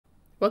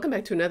Welcome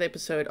back to another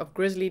episode of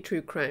Grizzly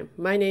True Crime.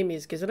 My name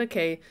is Gisela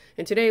K,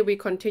 and today we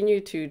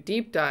continue to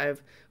deep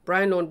dive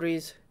Brian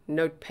Laundrie's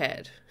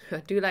notepad. I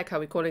do like how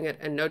we're calling it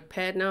a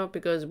notepad now,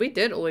 because we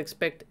did all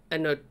expect a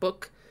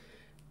notebook,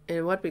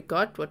 and what we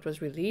got, what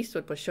was released,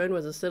 what was shown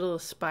was this little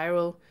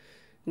spiral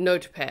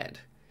notepad.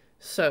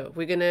 So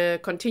we're going to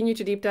continue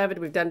to deep dive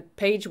it. We've done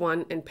page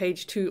 1 and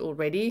page 2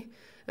 already.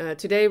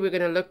 Today we're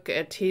going to look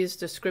at his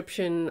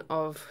description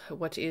of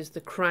what is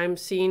the crime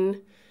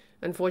scene.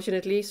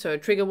 Unfortunately, so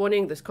trigger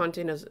warning, this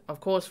content is of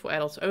course for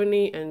adults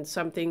only, and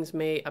some things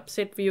may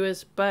upset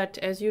viewers, but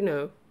as you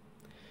know,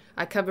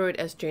 I cover it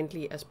as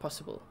gently as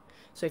possible.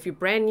 So if you're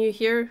brand new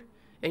here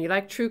and you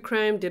like true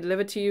crime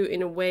delivered to you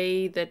in a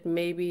way that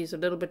maybe is a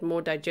little bit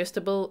more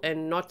digestible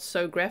and not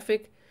so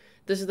graphic,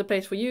 this is the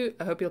place for you.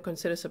 I hope you'll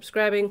consider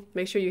subscribing.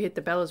 Make sure you hit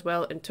the bell as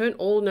well and turn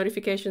all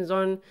notifications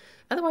on.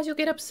 Otherwise you'll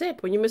get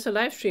upset when you miss a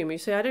live stream. You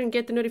say, I didn't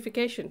get the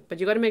notification, but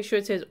you got to make sure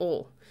it says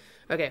all.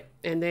 Okay,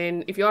 and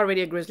then if you're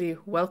already a Grizzly,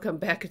 welcome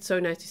back. It's so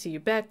nice to see you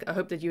back. I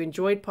hope that you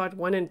enjoyed part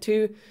 1 and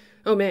 2.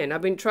 Oh man,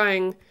 I've been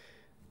trying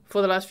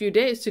for the last few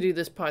days to do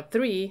this part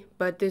 3,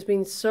 but there's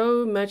been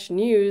so much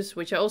news,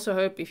 which I also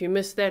hope if you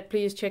missed that,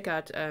 please check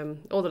out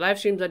all the live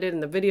streams I did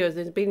and the videos.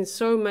 There's been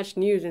so much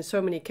news in so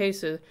many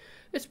cases.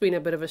 It's been a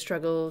bit of a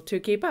struggle to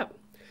keep up.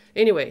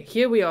 Anyway,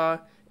 here we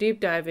are, deep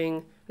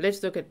diving.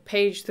 Let's look at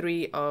page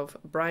 3 of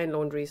Brian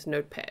Laundrie's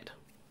notepad.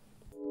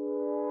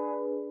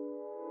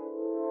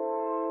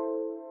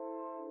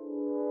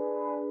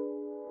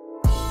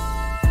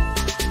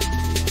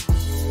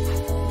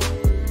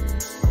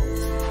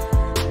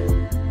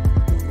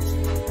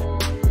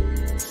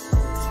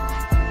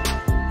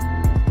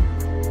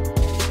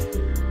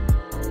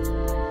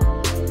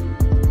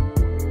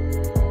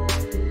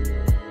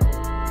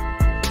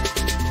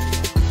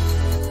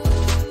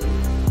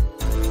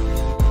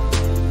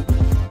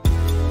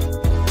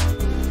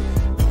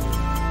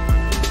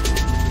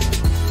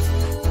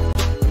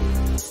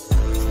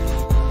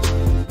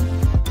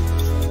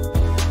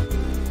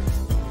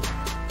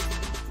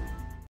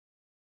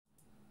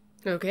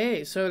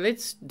 Okay, so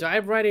let's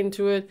dive right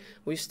into it.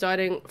 We're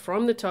starting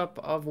from the top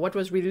of what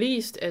was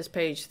released as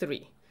page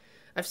 3.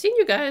 I've seen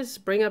you guys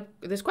bring up,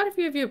 there's quite a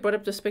few of you brought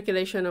up the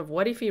speculation of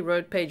what if he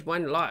wrote page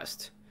 1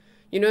 last?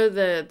 You know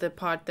the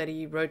part that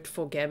he wrote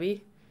for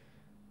Gabby?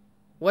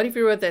 What if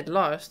he wrote that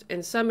last?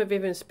 And some have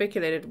even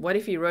speculated, what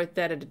if he wrote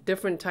that at a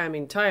different time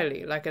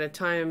entirely, like at a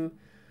time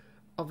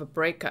of a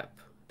breakup?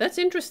 That's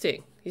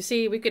interesting. You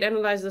see, we could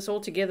analyze this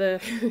all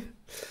together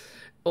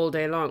all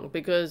day long,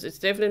 because it's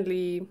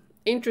definitely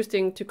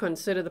interesting to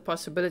consider the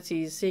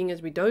possibilities, seeing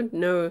as we don't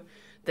know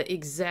the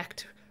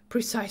exact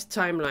precise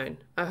timeline.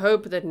 I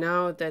hope that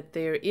now that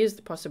there is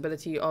the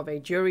possibility of a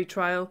jury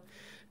trial,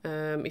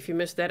 if you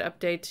missed that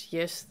update,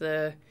 yes,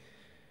 the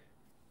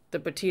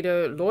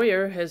Petito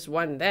lawyer has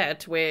won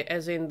that, where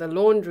as in the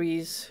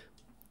Laundries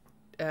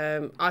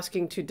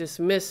asking to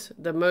dismiss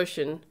the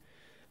motion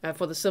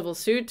for the civil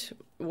suit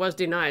was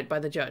denied by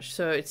the judge.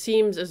 So it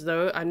seems as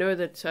though, I know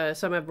that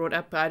some have brought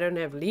up, I don't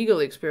have legal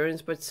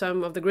experience, but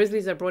some of the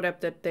Grizzlies have brought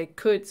up that they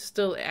could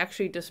still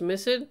actually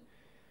dismiss it.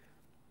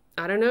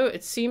 I don't know.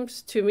 It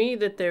seems to me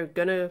that they're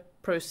going to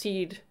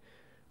proceed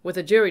with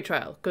a jury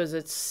trial, because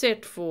it's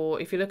set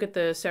for, if you look at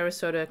the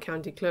Sarasota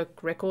County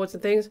Clerk records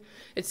and things,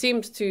 it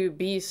seems to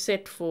be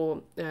set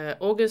for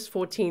August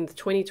 14th,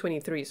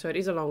 2023. So it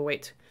is a long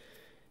wait.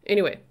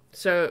 Anyway,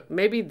 so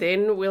maybe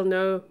then we'll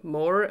know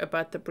more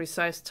about the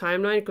precise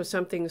timeline, because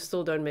some things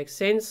still don't make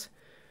sense.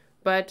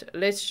 But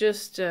let's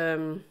just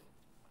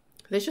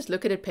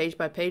look at it page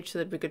by page so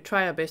that we could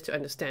try our best to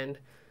understand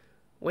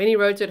when he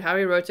wrote it, how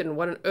he wrote it, and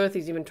what on earth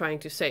he's even trying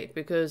to say.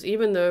 Because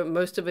even though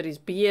most of it is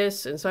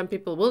BS, and some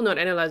people will not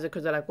analyze it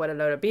because they're like, what a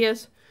load of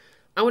BS,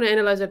 I want to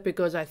analyze it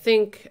because I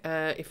think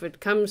if it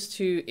comes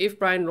to, if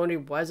Brian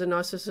Laundrie was a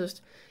narcissist,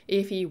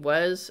 if he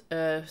was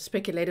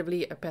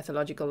speculatively a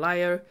pathological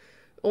liar,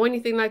 or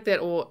anything like that,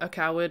 or a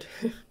coward,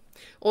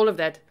 all of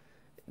that,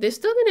 there's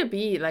still going to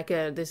be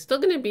there's still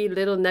going to be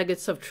little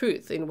nuggets of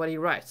truth in what he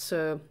writes.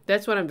 So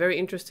that's what I'm very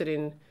interested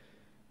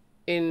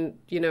in,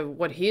 you know,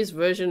 what his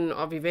version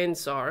of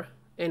events are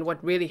and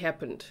what really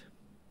happened.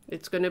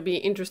 It's going to be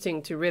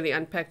interesting to really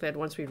unpack that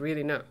once we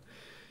really know.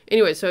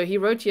 Anyway, so he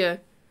wrote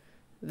here,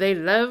 they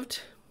loved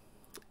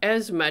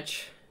as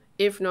much,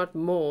 if not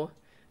more,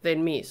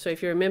 than me. So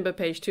if you remember,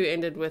 page 2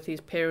 ended with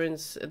his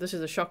parents. This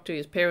is a shock to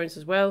his parents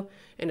as well,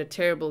 and a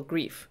terrible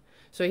grief.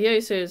 So here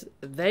he says,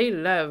 they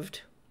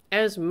loved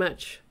as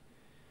much,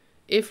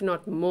 if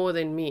not more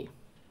than me.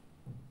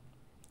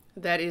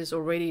 That is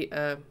already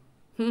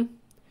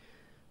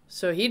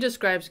So he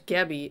describes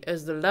Gabby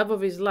as the love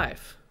of his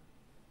life.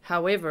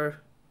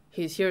 However,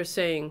 he's here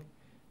saying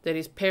that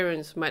his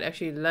parents might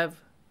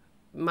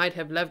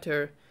have loved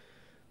her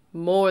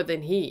more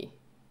than he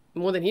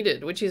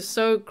did, which is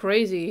so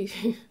crazy.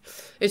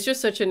 It's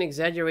just such an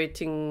exaggerated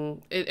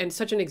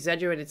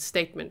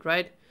statement,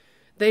 right?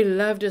 They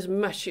loved as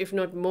much, if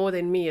not more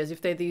than me, as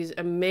if they're these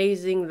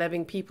amazing,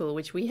 loving people,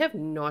 which we have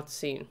not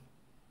seen.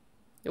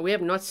 We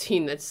have not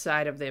seen that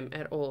side of them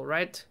at all,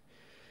 right?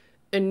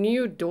 A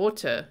new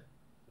daughter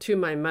to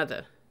my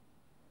mother,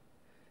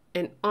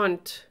 an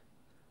aunt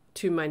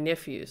to my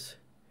nephews.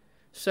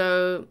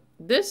 So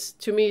this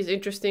to me is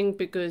interesting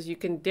because you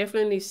can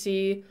definitely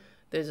see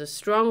there's a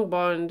strong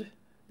bond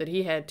that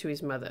he had to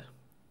his mother,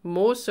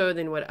 more so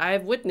than what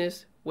I've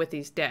witnessed with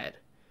his dad.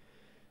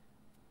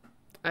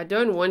 I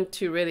don't want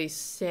to really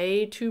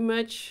say too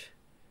much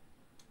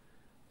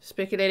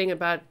speculating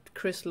about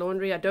Chris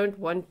Laundrie. I don't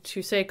want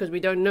to say because we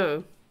don't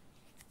know,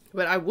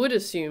 but I would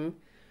assume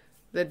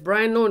that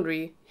Brian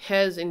Laundrie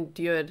has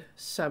endured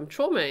some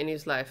trauma in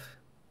his life.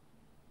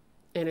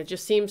 And it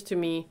just seems to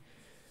me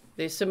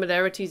there's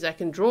similarities I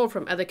can draw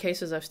from other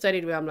cases I've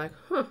studied where I'm like,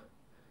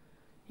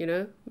 you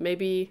know,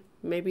 maybe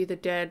the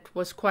dad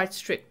was quite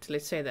strict,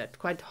 let's say that,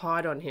 quite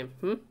hard on him.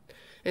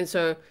 And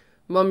so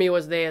mommy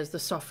was there as the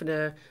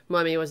softener.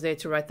 Mommy was there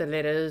to write the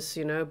letters,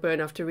 you know,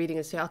 burn after reading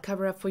and say, I'll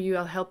cover up for you,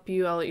 I'll help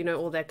you, I'll, you know,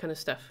 all that kind of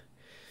stuff.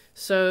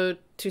 So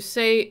to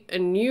say a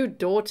new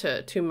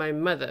daughter to my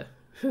mother,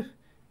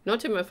 not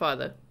to my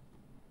father,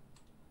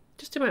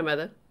 just to my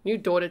mother, new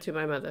daughter to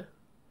my mother,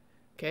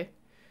 okay,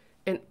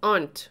 an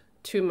aunt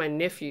to my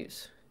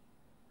nephews.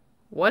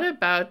 What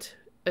about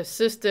a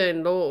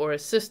sister-in-law or a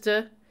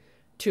sister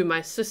to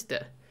my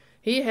sister?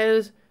 He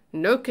has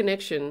no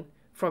connection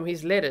from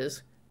his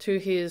letters to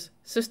his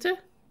sister.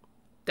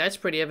 That's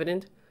pretty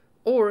evident.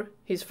 Or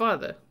his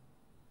father.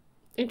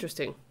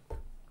 Interesting.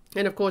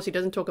 And of course, he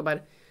doesn't talk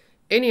about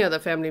any other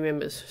family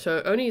members.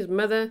 So only his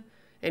mother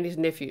and his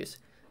nephews.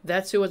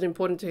 That's who was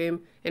important to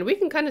him. And we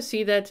can kind of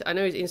see that. I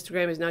know his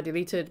Instagram is now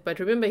deleted, but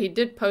remember, he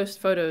did post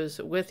photos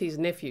with his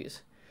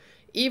nephews.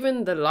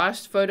 Even the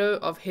last photo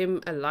of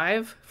him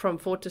alive from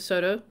Fort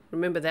DeSoto,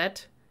 remember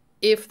that?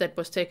 If that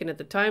was taken at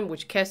the time,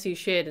 which Cassie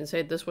shared and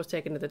said this was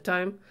taken at the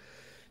time.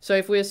 So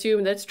if we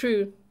assume that's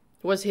true,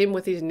 was him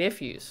with his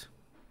nephews.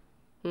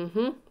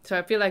 So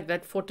I feel like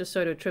that Fort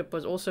DeSoto trip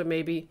was also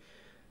maybe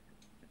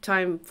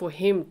time for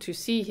him to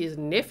see his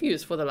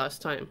nephews for the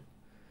last time.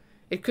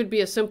 It could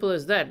be as simple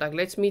as that. Like,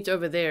 let's meet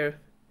over there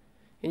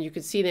and you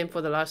could see them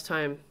for the last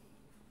time.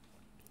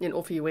 And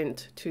off he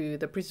went to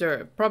the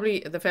preserve.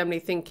 Probably the family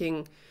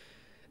thinking,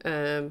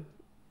 yeah,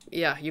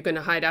 you're going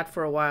to hide out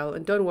for a while.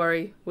 And don't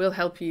worry, we'll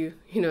help you.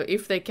 You know,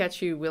 if they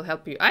catch you, we'll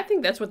help you. I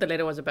think that's what the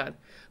letter was about.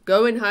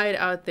 Go and hide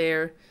out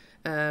there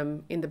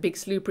in the Big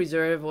Slough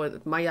Preserve or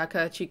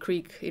Mayakachi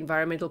Creek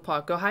Environmental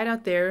Park. Go hide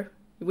out there.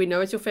 We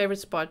know it's your favorite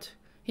spot.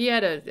 He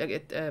had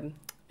a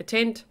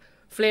tent,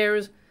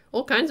 flares,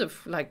 all kinds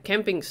of like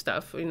camping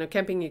stuff, you know,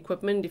 camping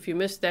equipment. If you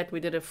missed that, we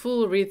did a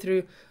full read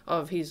through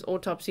of his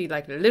autopsy,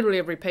 like literally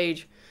every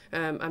page.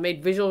 I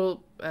made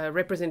visual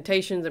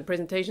representations and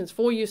presentations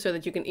for you so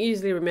that you can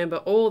easily remember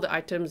all the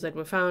items that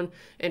were found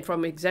and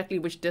from exactly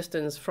which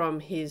distance from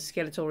his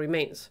skeletal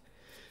remains.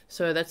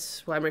 So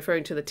that's why I'm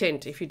referring to the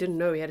tent. If you didn't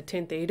know he had a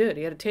tent, there he did.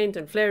 He had a tent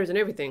and flares and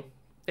everything.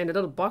 And a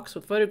little box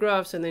with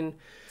photographs and then,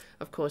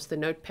 of course, the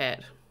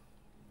notepad.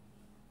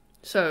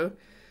 So,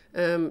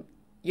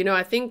 you know,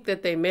 I think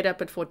that they met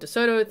up at Fort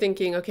DeSoto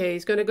thinking, okay,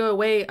 he's going to go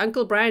away.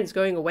 Uncle Brian's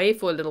going away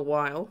for a little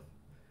while.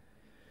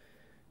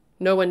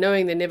 No one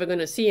knowing they're never going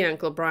to see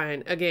Uncle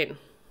Brian again.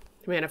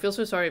 Man, I feel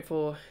so sorry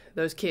for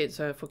those kids,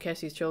 for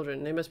Cassie's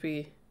children. They must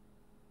be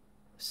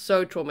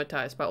so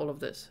traumatized by all of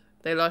this.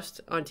 They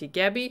lost Auntie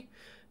Gabby.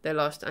 They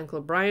lost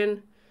Uncle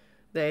Brian.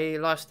 They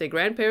lost their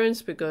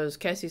grandparents because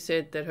Cassie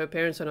said that her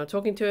parents are not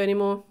talking to her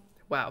anymore.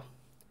 Wow.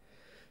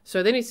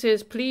 So then it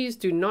says, please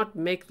do not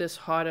make this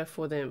harder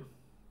for them.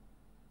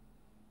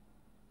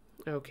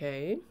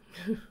 Okay.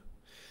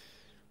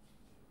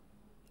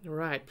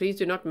 Right. Please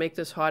do not make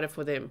this harder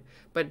for them.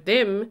 But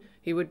them,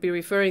 he would be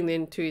referring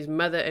then to his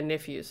mother and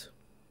nephews.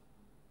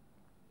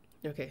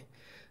 Okay.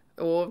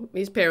 Or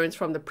his parents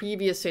from the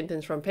previous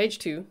sentence from page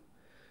 2.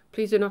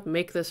 Please do not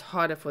make this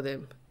harder for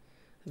them.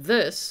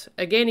 This,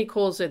 again, he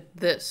calls it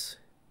this.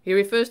 He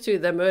refers to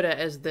the murder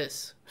as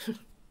this.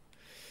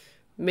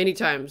 Many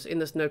times in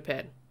this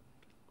notepad.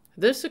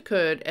 This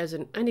occurred as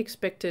an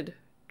unexpected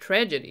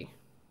tragedy.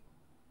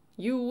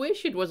 You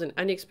wish it was an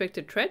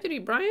unexpected tragedy,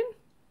 Brian?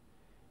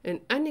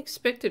 An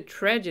unexpected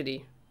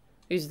tragedy.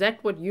 Is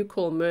that what you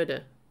call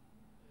murder?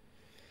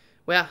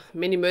 Well,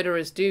 many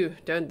murderers do,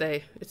 don't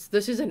they?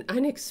 This is an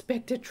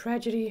unexpected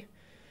tragedy.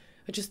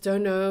 I just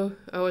don't know.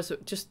 I was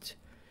just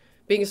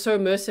being so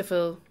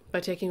merciful by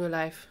taking your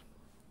life.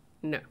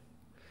 No.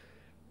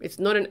 It's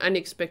not an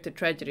unexpected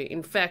tragedy.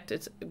 In fact,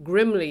 it's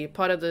grimly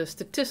part of the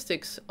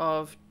statistics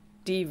of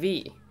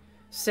DV.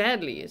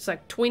 Sadly, it's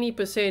like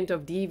 20%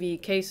 of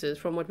DV cases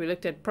from what we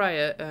looked at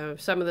prior,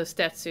 some of the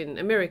stats in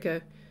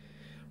America,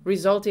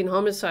 result in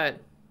homicide.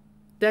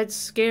 That's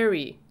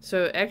scary.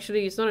 So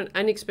actually, it's not an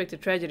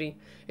unexpected tragedy.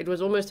 It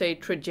was almost a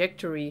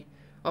trajectory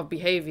of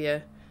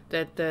behavior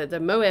that the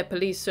Moab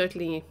police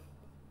certainly,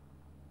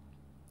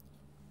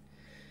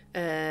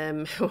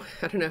 I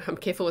don't know, I'm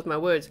careful with my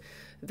words.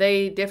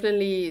 They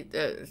definitely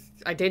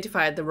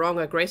identified the wrong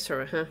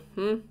aggressor,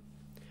 huh?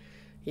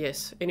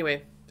 Yes,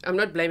 anyway. I'm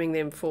not blaming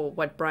them for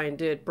what Brian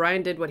did.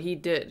 Brian did what he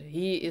did.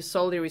 He is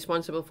solely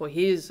responsible for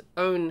his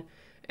own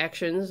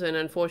actions, and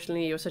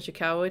unfortunately he was such a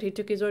coward, he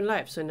took his own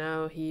life. So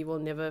now he will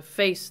never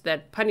face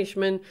that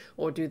punishment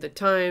or do the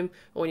time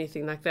or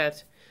anything like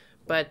that.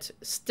 But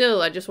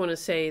still, I just want to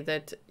say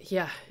that,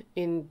 yeah,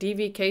 in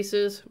DV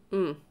cases,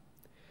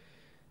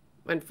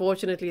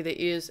 unfortunately, there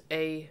is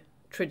a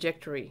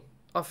trajectory.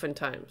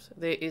 Oftentimes,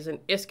 there is an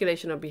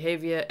escalation of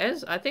behavior.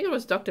 As I think it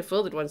was Dr.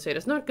 Phil that once said,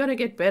 it's not going to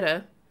get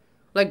better.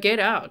 Like, get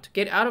out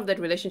of that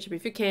relationship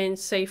if you can,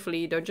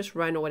 safely. Don't just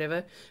run or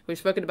whatever. We've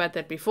spoken about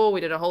that before. We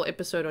did a whole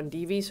episode on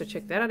DV, so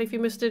check that out if you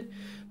missed it.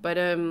 But,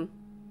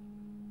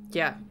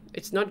 yeah,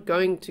 it's not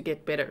going to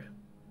get better.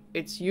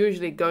 It's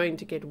usually going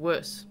to get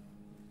worse.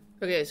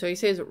 Okay, so he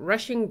says,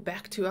 rushing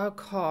back to our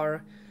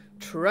car,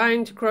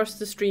 trying to cross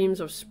the streams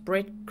of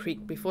Spread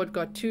Creek before it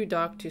got too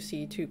dark to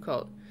see, too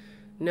cold.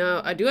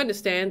 Now, I do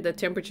understand that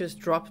temperatures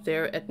drop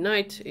there at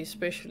night,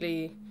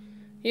 especially,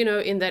 you know,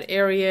 in that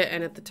area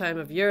and at the time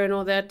of year and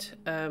all that.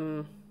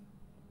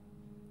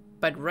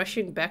 But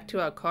rushing back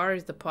to our car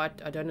is the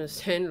part I don't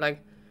understand.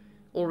 Like,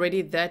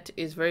 already that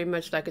is very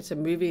much like it's a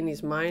movie in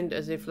his mind,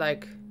 as if,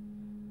 like,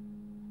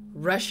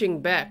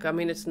 rushing back. I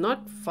mean, it's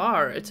not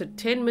far. It's a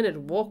 10-minute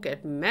walk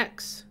at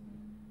max.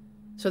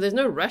 So there's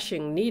no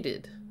rushing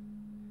needed.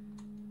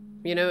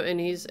 You know, and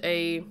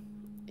he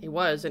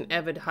was an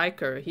avid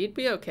hiker. He'd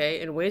be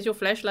okay. And where's your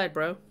flashlight,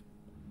 bro?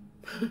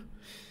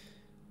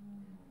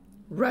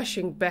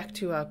 Rushing back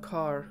to our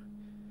car,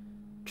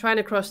 trying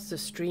to cross the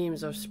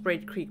streams of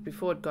Spread Creek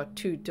before it got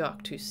too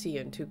dark to see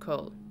and too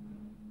cold.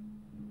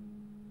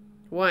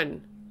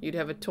 1, you'd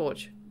have a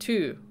torch.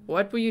 2,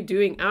 what were you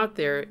doing out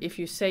there if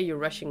you say you're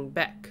rushing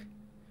back?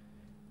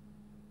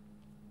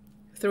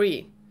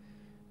 3,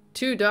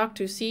 too dark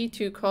to see,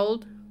 too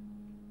cold?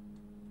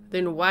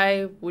 Then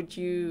why would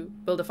you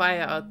build a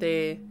fire out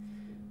there,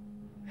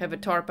 have a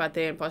tarp out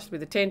there, and possibly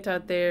the tent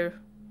out there?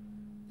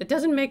 It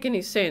doesn't make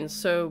any sense.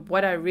 So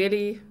what I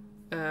really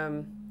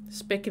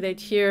speculate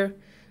here,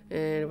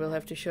 and we'll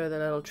have to show the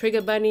little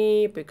trigger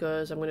bunny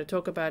because I'm going to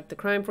talk about the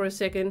crime for a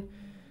second.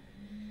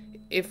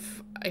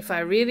 If I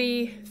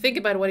really think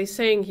about what he's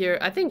saying here,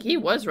 I think he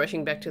was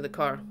rushing back to the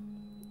car.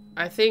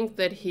 I think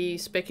that he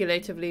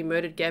speculatively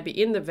murdered Gabby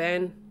in the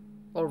van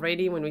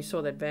already when we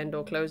saw that van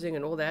door closing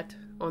and all that.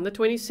 On the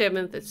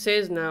 27th, it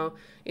says now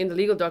in the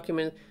legal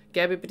document,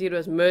 Gabby Petito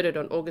was murdered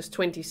on August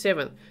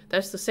 27th.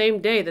 That's the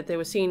same day that they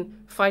were seen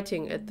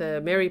fighting at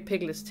the Mary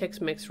Piglet's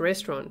Tex-Mex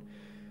restaurant,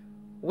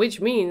 which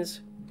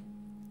means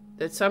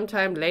that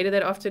sometime later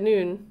that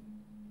afternoon,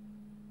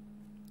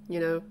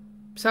 you know,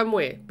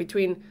 somewhere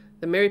between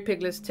the Mary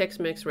Piglet's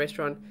Tex-Mex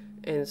restaurant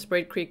and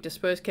Spread Creek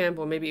Dispersed Camp,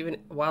 or maybe even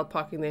while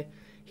parking there,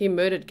 he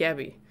murdered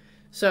Gabby.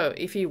 So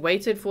if he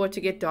waited for it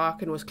to get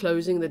dark and was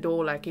closing the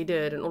door like he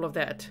did and all of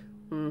that,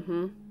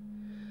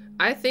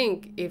 I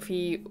think if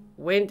he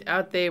went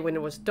out there when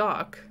it was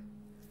dark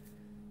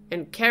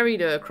and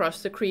carried her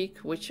across the creek,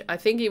 which I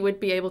think he would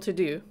be able to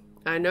do.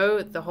 I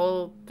know the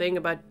whole thing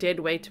about dead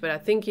weight, but I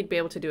think he'd be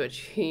able to do it.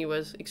 He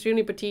was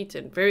extremely petite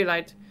and very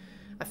light.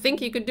 I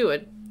think he could do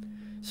it.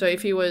 So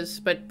if he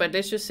was, but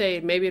let's just say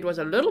maybe it was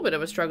a little bit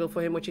of a struggle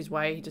for him, which is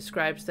why he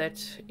describes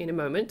that in a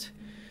moment.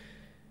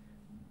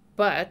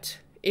 But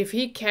if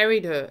he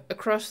carried her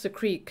across the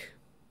creek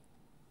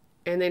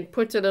and then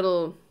put a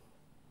little,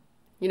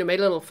 you know, made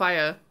a little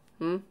fire,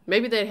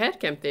 maybe they had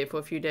camped there for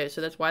a few days,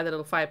 so that's why the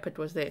little fire pit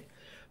was there.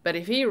 But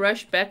if he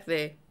rushed back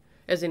there,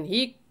 as in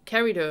he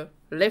carried her,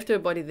 left her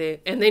body there,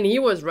 and then he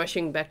was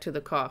rushing back to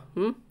the car,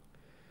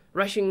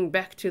 rushing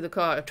back to the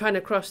car, trying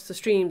to cross the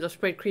streams of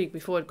Spread Creek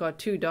before it got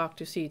too dark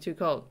to see, too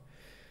cold.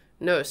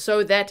 No,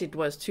 so that it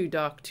was too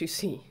dark to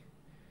see.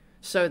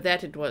 So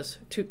that it was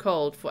too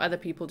cold for other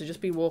people to just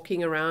be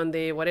walking around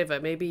there, whatever.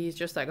 Maybe he's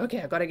just like,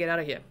 okay, I gotta get out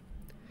of here.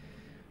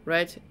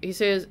 Right? He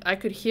says, I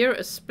could hear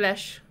a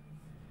splash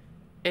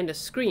and a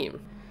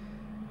scream.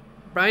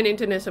 Brian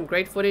Inton has some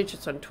great footage.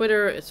 It's on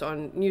Twitter, it's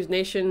on News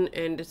Nation,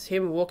 and it's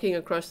him walking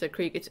across the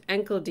creek. It's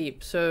ankle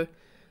deep. So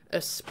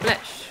a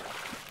splash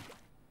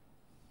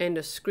and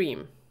a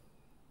scream.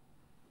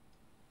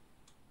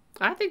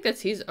 I think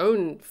that's his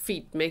own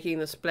feet making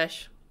the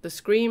splash. The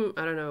scream,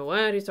 I don't know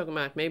what he's talking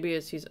about. Maybe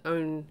it's his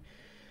own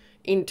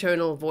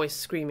internal voice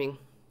screaming.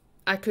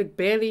 I could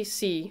barely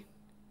see.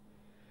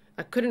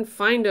 I couldn't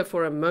find her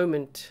for a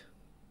moment.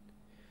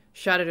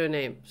 Shouted her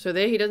name. So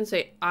there he doesn't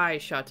say I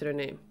shouted her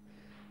name.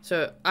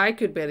 So I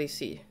could barely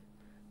see.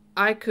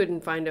 I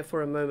couldn't find her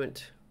for a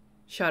moment.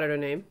 Shouted her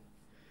name.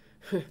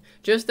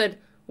 Just that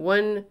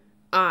one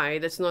I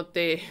that's not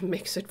there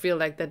makes it feel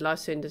like that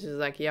last sentence is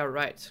like, yeah,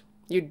 right.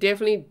 You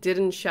definitely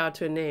didn't shout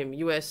her name.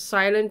 You were as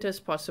silent as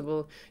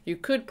possible. You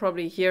could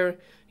probably hear,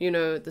 you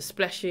know, the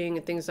splashing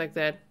and things like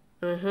that.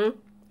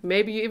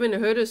 Maybe you even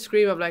heard a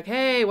scream of like,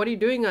 hey, what are you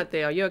doing out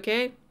there? Are you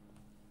okay?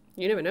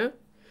 You never know.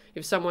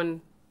 If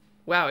someone,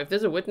 wow, if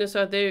there's a witness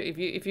out there,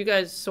 if you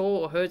guys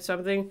saw or heard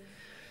something,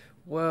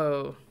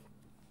 whoa.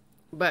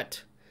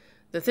 But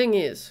the thing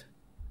is,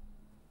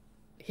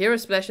 hear a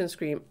splash and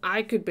scream.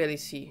 I could barely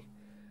see.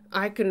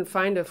 I couldn't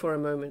find her for a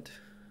moment.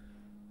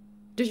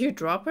 Did you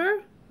drop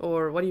her?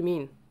 Or what do you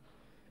mean?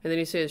 And then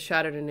he says,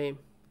 shouted her name.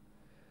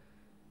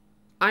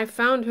 I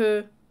found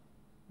her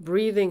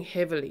breathing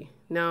heavily.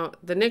 Now,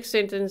 the next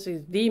sentence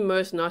is the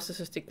most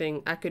narcissistic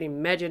thing I could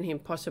imagine him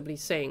possibly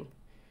saying.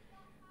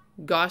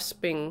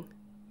 Gasping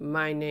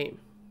my name.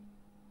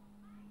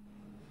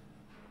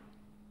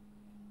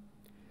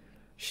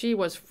 She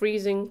was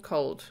freezing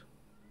cold.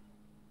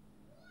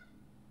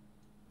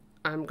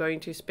 I'm going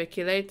to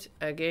speculate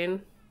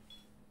again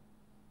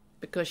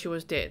because she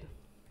was dead.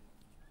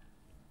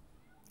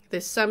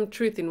 There's some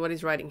truth in what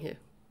he's writing here.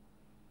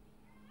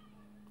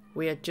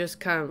 We had just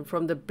come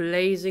from the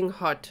blazing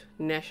hot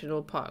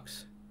national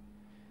parks.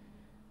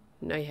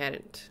 No, you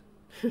hadn't.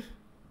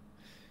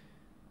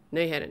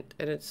 No, you hadn't.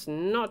 And it's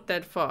not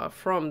that far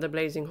from the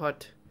blazing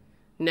hot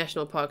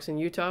national parks in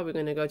Utah. We're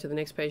going to go to the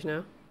next page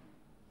now.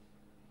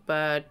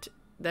 But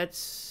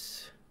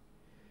that's...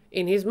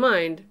 in his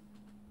mind,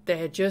 they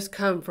had just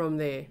come from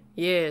there.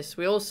 Yes,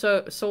 we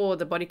also saw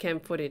the body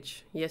cam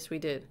footage. Yes, we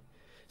did.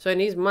 So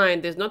in his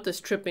mind, there's not this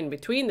trip in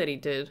between that he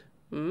did.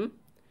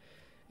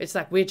 It's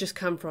like, we just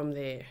come from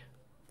there.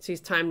 It's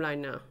his timeline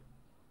now.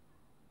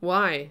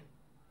 Why?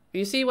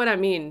 You see what I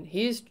mean?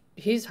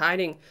 He's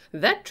hiding.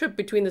 That trip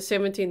between the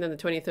 17th and the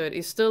 23rd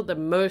is still the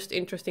most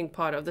interesting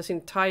part of this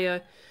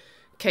entire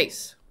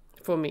case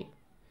for me.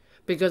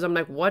 Because I'm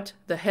like, what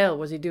the hell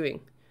was he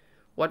doing?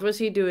 What was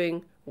he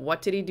doing?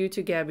 What did he do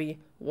to Gabby?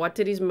 What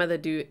did his mother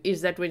do?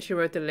 Is that when she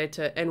wrote the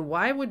letter? And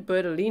why would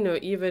Bertolino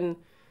even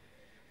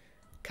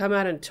come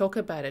out and talk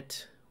about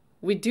it?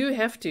 We do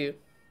have to.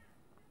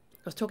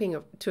 I was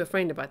talking to a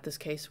friend about this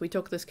case. We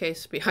talk this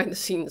case behind the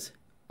scenes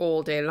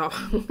all day long.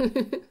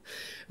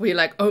 We're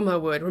like, oh my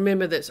word,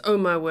 remember this. Oh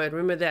my word,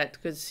 remember that.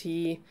 Because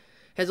he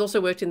has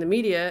also worked in the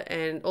media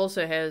and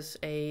also has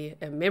a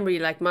memory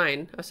like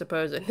mine, I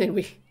suppose. And then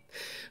we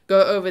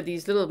go over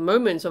these little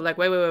moments of like,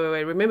 wait,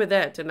 remember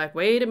that. And like,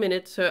 wait a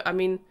minute. So, I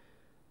mean,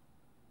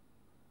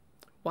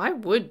 why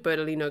would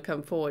Bertolino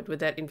come forward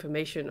with that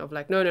information of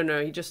like, no,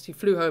 he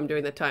flew home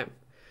during that time.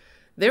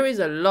 There is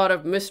a lot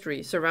of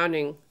mystery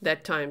surrounding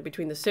that time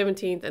between the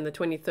 17th and the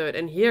 23rd.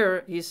 And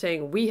here he's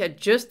saying we had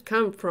just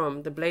come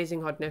from the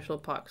blazing hot national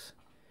parks.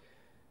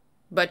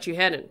 But you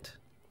hadn't.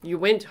 You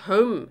went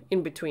home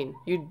in between.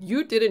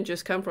 You didn't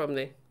just come from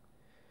there.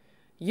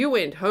 You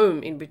went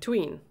home in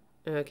between.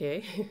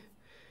 Okay.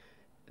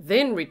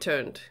 Then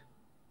returned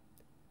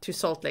to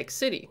Salt Lake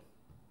City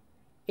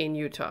in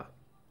Utah.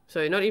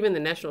 So not even the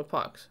national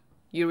parks.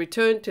 You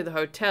returned to the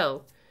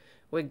hotel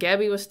where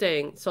Gabby was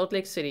staying, Salt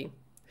Lake City.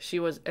 She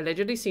was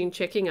allegedly seen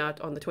checking out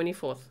on the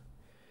 24th.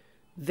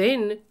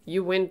 Then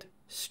you went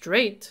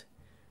straight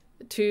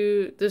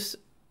to this,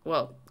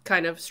 well,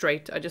 kind of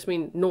straight, I just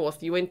mean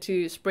north. You went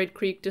to Spread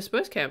Creek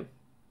Disperse Camp.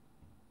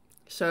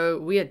 So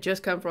we had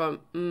just come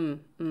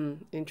from,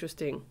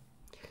 interesting.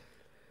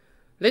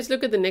 Let's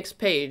look at the next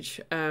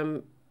page.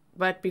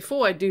 But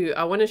before I do,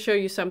 I want to show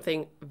you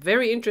something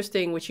very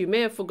interesting, which you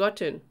may have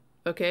forgotten.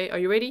 Okay, are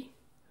you ready?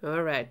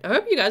 All right. I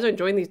hope you guys are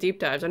enjoying these deep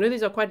dives. I know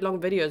these are quite long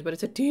videos, but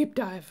it's a deep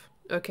dive.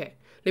 Okay,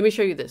 let me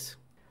show you this.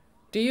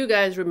 Do you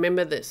guys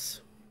remember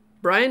this?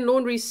 Brian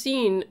Laundrie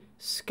seen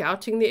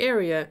scouting the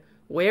area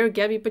where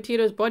Gabby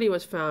Petito's body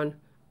was found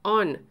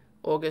on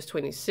August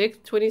 26th,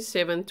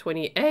 27th,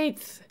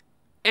 28th,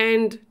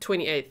 and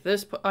 28th.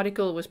 This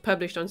article was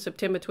published on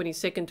September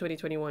 22nd,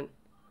 2021.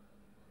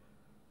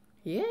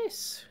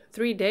 Yes,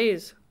 3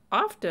 days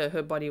after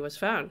her body was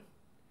found.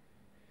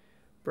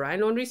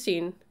 Brian Laundrie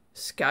seen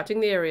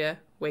scouting the area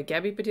where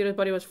Gabby Petito's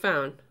body was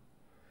found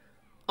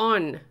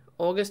on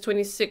August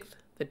 26th,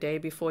 the day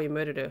before he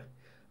murdered her.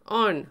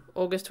 On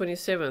August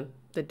 27th,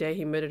 the day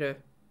he murdered her.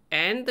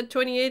 And the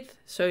 28th,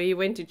 so he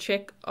went to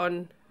check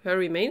on her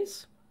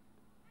remains?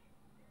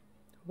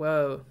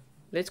 Whoa.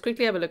 Let's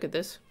quickly have a look at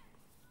this.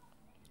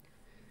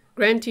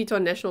 Grand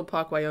Teton National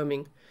Park,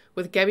 Wyoming.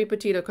 With Gabby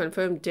Petito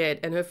confirmed dead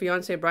and her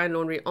fiancé Brian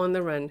Laundrie on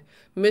the run,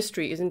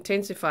 mystery is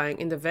intensifying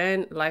in the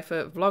van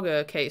lifer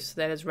vlogger case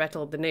that has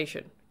rattled the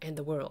nation and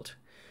the world.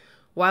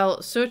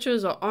 While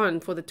searchers are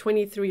on for the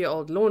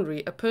 23-year-old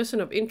Laundrie, a person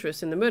of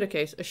interest in the murder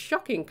case, a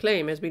shocking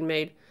claim has been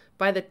made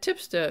by the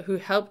tipster who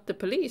helped the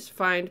police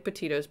find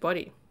Petito's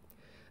body.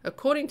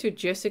 According to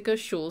Jessica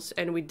Schultz,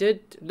 and we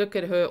did look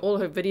at all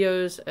her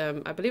videos,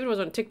 I believe it was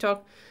on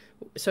TikTok,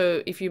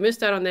 so if you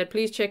missed out on that,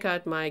 please check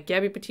out my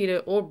Gabby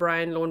Petito or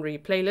Brian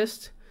Laundrie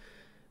playlist.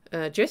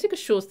 Jessica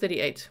Schultz,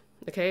 38.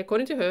 Okay,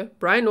 according to her,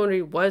 Brian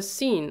Laundrie was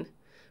seen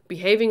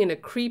behaving in a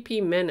creepy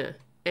manner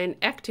and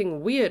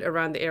acting weird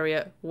around the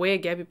area where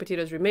Gabby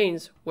Petito's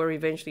remains were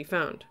eventually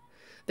found.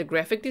 The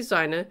graphic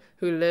designer,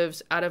 who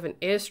lives out of an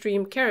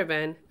Airstream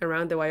caravan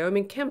around the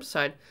Wyoming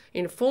campsite,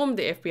 informed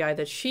the FBI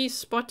that she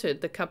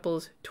spotted the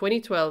couple's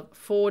 2012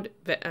 Ford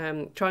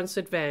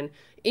Transit van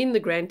in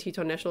the Grand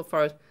Teton National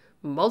Forest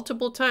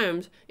multiple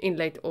times in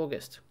late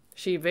August.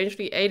 She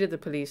eventually aided the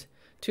police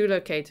to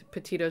locate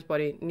Petito's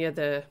body near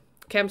the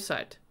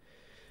campsite.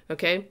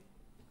 Okay,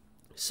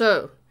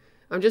 so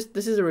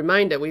this is a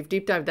reminder, we've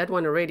deep dived that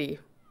one already,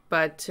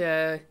 but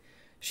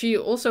she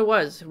also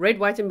was, Red,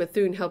 White, and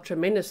Bethune helped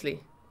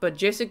tremendously, but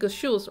Jessica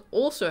Schultz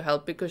also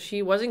helped because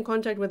she was in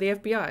contact with the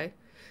FBI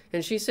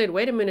And she said,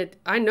 wait a minute,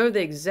 I know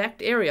the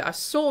exact area. I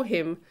saw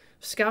him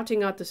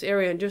scouting out this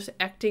area and just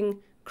acting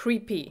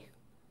creepy.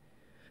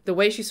 The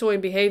way she saw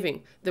him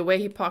behaving, the way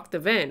he parked the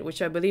van,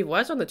 which I believe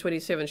was on the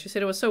 27th. She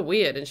said it was so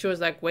weird. And she was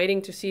like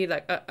waiting to see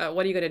like,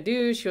 what are you going to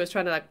do? She was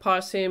trying to like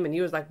pass him and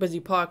he was like busy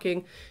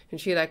parking. And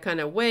she like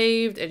kind of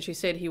waved and she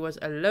said he was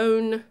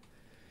alone.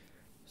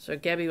 So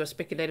Gabby was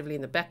speculatively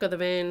in the back of the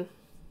van,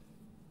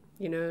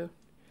 you know,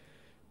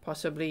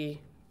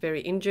 possibly very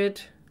injured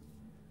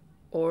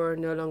or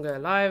no longer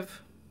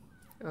alive.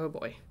 Oh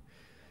boy.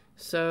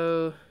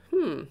 So,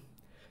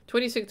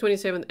 26th,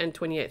 27th, and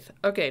 28th.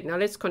 Okay, now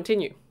let's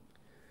continue.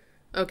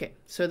 Okay,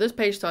 so this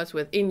page starts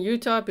with in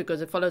Utah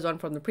because it follows on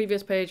from the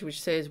previous page,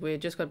 which says we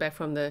just come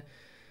from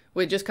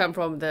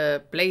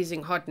the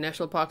blazing hot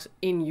national parks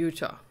in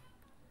Utah.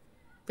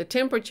 The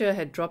temperature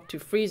had dropped to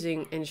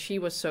freezing and she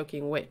was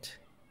soaking wet.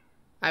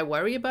 I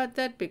worry about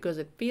that because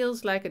it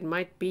feels like it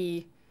might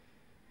be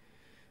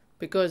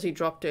because he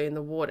dropped her in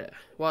the water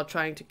while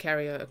trying to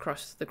carry her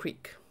across the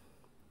creek.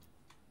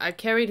 I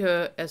carried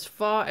her as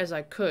far as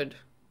I could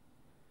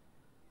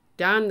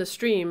down the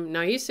stream.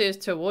 Now he says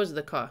towards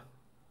the car.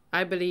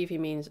 I believe he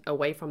means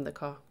away from the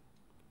car.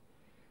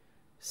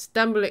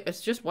 Stumbling, it's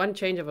just one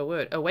change of a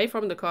word. Away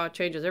from the car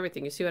changes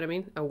everything. You see what I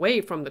mean?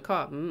 Away from the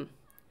car.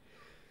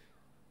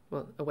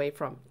 Well, away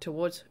from,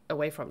 towards,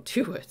 away from,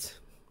 2 words.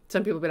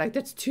 Some people be like,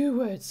 that's 2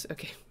 words.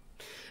 Okay.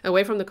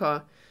 Away from the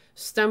car,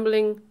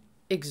 stumbling,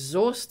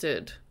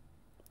 exhausted,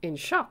 in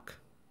shock.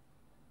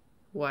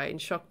 Why in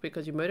shock?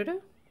 Because you murdered her?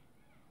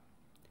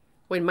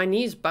 When my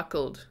knees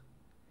buckled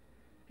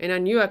and I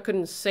knew I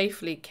couldn't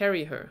safely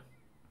carry her.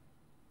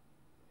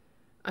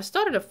 I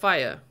started a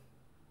fire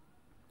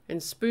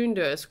and spooned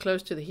her as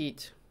close to the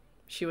heat.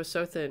 She was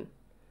so thin.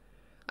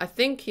 I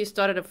think he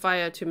started a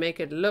fire to make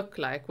it look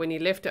like when he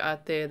left her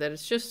out there that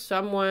it's just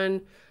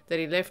someone that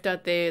he left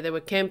out there. They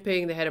were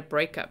camping, they had a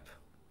breakup.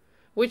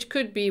 Which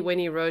could be when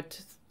he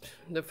wrote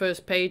the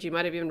first page. He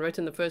might have even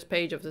written the first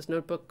page of this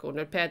notebook or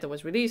notepad that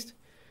was released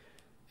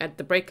at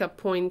the breakup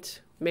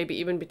point, maybe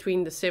even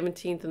between the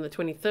 17th and the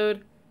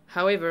 23rd.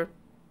 However,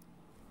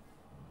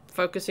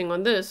 focusing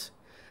on this,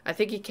 I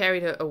think he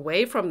carried her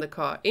away from the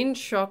car in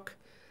shock,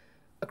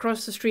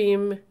 across the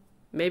stream,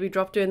 maybe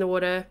dropped her in the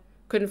water,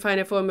 couldn't find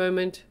her for a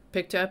moment,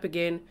 picked her up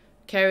again,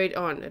 carried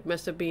on. It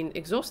must have been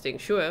exhausting,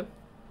 sure.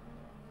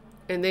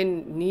 And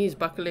then knees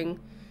buckling,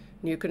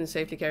 knew couldn't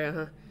safely carry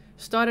her.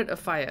 Started a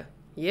fire,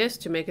 yes,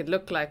 to make it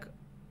look like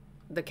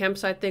the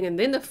campsite thing. And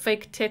then the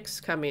fake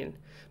texts come in,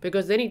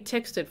 because then he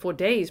texted for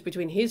days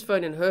between his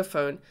phone and her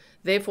phone,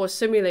 therefore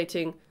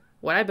simulating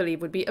what I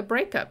believe would be a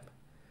breakup.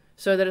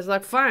 So that it's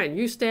like, fine,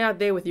 you stay out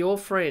there with your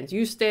friends.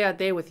 You stay out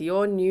there with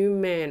your new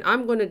man.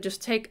 I'm going to just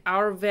take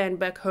our van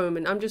back home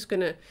and I'm just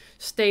going to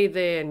stay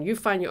there and you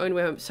find your own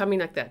way home. Something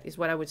like that is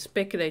what I would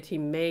speculate he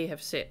may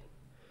have said.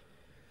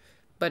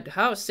 But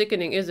how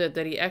sickening is it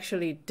that he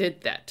actually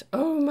did that?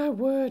 Oh my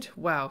word.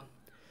 Wow.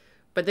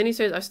 But then he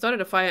says, I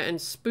started a fire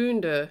and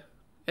spooned her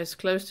as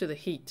close to the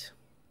heat.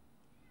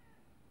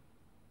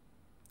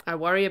 I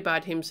worry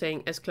about him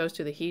saying as close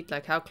to the heat.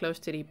 Like how close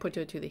did he put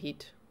her to the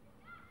heat?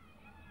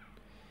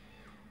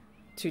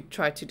 To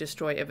try to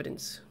destroy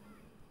evidence.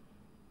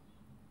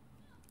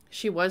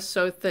 She was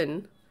so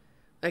thin.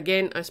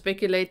 Again, I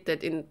speculate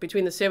that in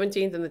between the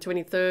 17th and the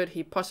 23rd,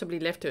 he possibly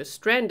left her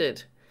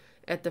stranded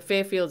at the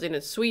Fairfields Inn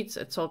and Suites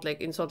at Salt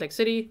Lake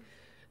City.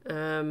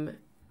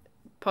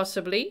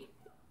 Possibly.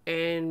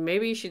 And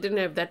maybe she didn't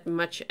have that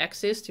much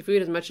access to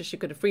food as much as she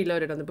could have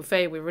freeloaded on the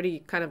buffet. We've already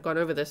kind of gone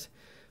over this.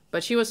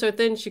 But she was so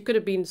thin, she could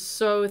have been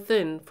so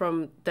thin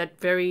from that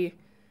very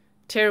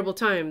terrible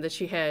time that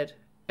she had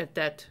at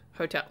that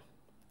hotel.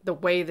 The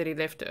way that he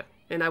left her.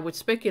 And I would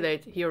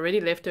speculate he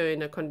already left her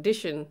in a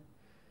condition,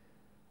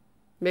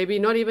 maybe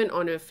not even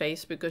on her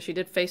face, because she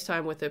did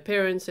FaceTime with her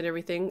parents and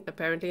everything,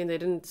 apparently, and they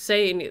didn't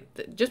say any,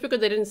 just because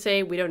they didn't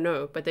say, we don't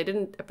know, but they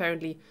didn't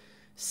apparently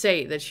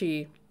say that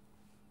she,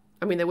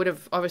 I mean, they would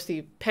have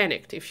obviously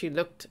panicked if she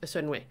looked a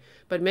certain way,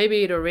 but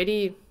maybe it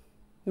already,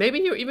 maybe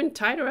you even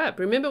tied her up.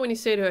 Remember when he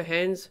said her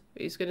hands,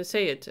 he's going to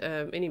say it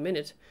any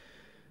minute,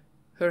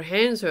 her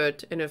hands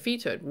hurt and her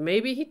feet hurt.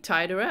 Maybe he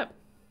tied her up.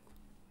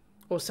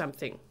 Or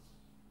something.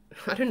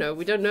 I don't know.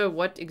 We don't know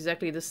what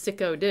exactly the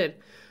sicko did.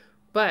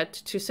 But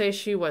to say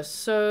she was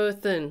so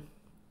thin.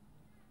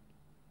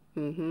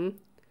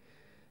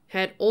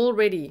 Had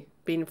already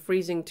been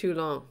freezing too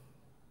long.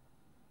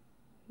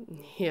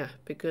 Yeah,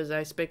 because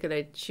I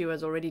speculate she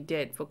was already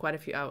dead for quite a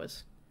few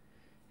hours.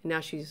 And now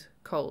she's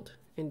cold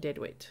and dead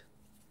weight.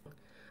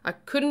 I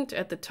couldn't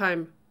at the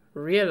time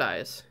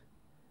realize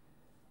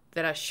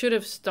that I should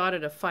have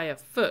started a fire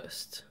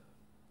first.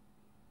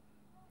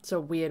 It's a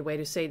weird way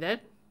to say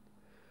that.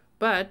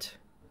 But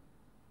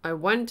I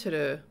wanted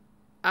her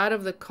out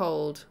of the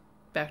cold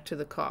back to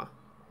the car.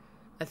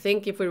 I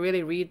think if we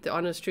really read the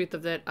honest truth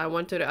of that, I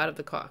wanted her out of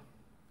the car.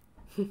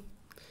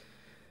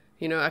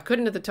 You know, I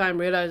couldn't at the time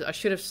realize I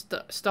should have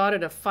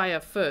started a fire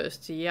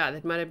first. Yeah,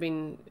 that might have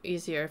been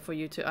easier for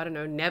you to, I don't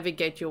know,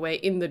 navigate your way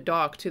in the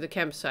dark to the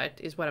campsite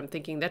is what I'm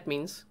thinking that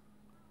means.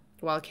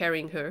 While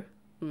carrying her.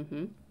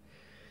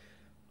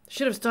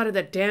 Should have started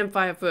that damn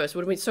fire first.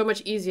 Would have been so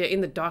much easier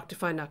in the dark to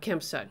find our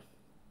campsite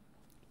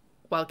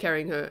while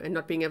carrying her and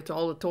not being able to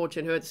hold a torch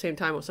and her at the same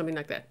time or something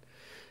like that.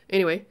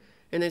 Anyway,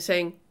 and they're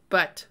saying,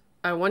 but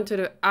I wanted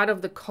her out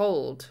of the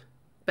cold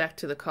back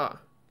to the car.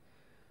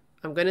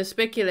 I'm going to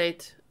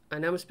speculate. I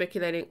know I'm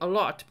speculating a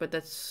lot, but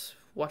that's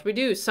what we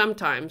do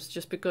sometimes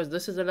just because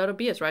this is a lot of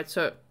BS, right?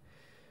 So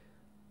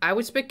I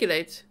would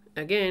speculate,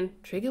 again,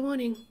 trigger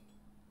warning,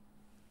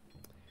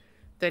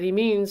 that he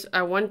means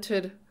I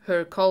wanted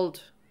her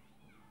cold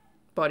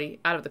body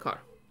out of the car.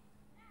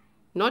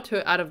 Not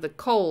her out of the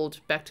cold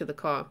back to the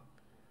car.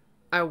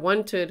 I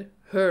wanted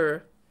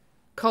her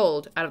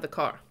cold out of the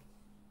car.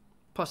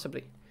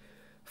 Possibly.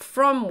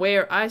 From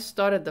where I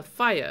started the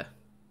fire,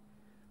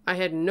 I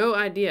had no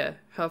idea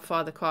how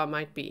far the car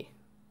might be.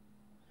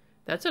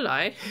 That's a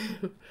lie.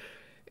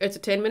 It's a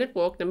 10-minute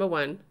walk, number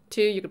one.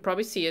 Two, you could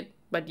probably see it,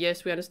 but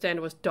yes, we understand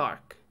it was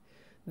dark.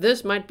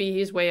 This might be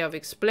his way of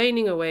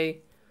explaining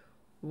away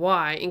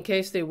why, in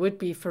case there would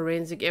be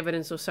forensic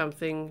evidence or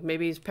something,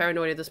 maybe he's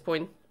paranoid at this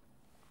point,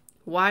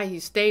 why he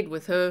stayed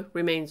with her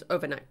remains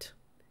overnight.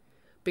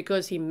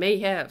 Because he may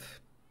have.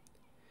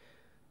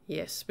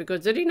 Yes,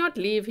 because did he not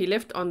leave? He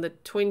left on the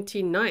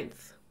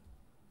 29th.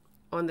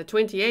 On the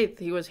 28th,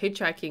 he was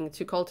hitchhiking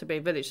to Culter Bay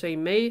Village, so he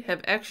may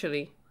have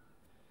actually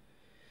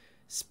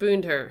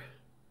spooned her.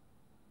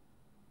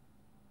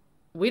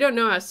 We don't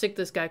know how sick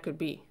this guy could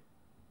be.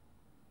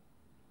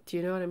 Do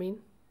you know what I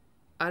mean?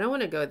 I don't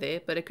want to go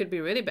there, but it could be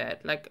really bad.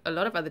 Like a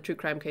lot of other true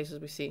crime cases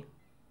we see.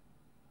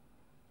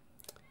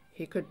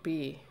 He could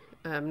be,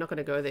 I'm not going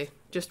to go there,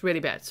 just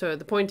really bad. So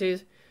the point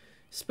is,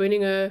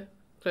 spooning her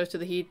close to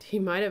the heat, he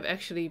might have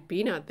actually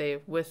been out there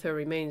with her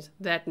remains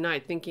that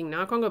night, thinking,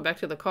 now I can't go back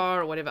to the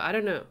car or whatever, I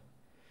don't know.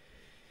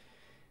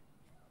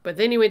 But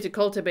then he went to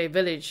Culter Bay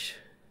Village,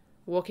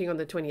 walking on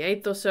the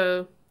 28th or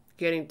so,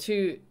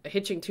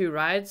 hitching two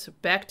rides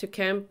back to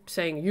camp,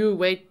 saying, you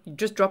wait, you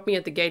just dropped me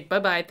at the gate,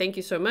 bye-bye, thank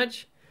you so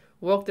much.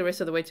 Walked the rest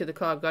of the way to the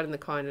car, got in the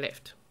car and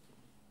left.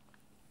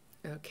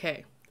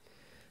 Okay,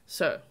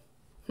 so,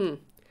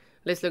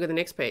 let's look at the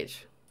next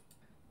page.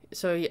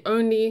 So he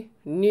only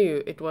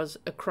knew it was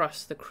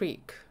across the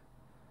creek.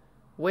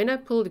 When I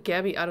pulled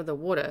Gabby out of the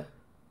water,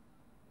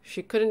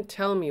 she couldn't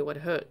tell me what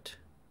hurt.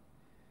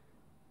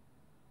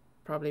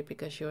 Probably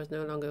because she was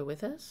no longer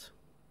with us.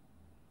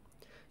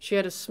 She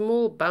had a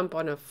small bump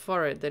on her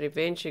forehead that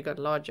eventually got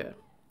larger.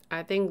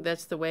 I think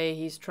that's the way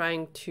he's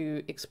trying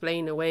to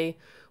explain away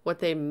what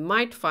they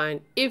might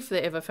find if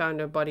they ever found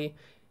her body.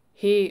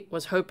 He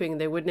was hoping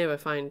they would never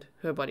find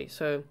her body.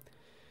 So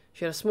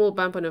she had a small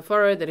bump on her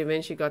forehead that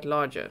eventually got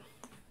larger.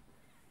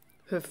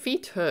 Her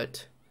feet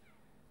hurt.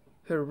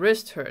 Her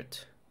wrist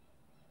hurt.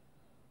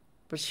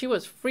 But she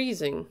was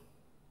freezing,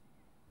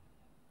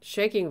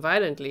 shaking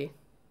violently.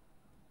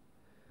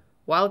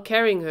 While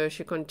carrying her,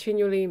 she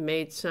continually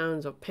made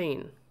sounds of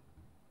pain.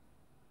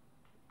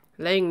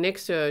 Laying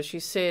next to her, she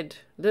said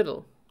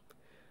little,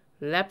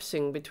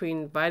 lapsing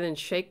between violent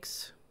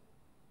shakes,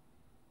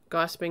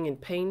 gasping in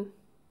pain,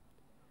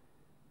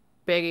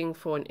 begging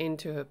for an end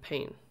to her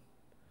pain.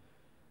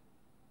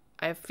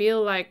 I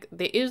feel like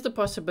there is the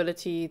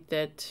possibility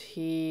that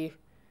he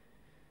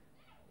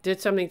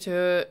did something to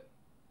her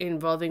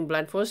involving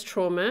blunt force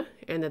trauma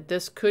and that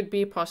this could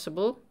be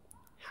possible.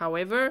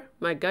 However,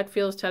 my gut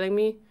feels telling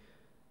me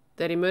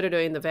that he murdered her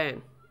in the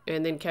van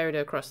and then carried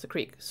her across the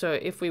creek. So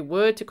if we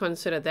were to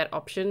consider that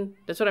option,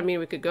 that's what I mean,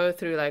 we could go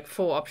through like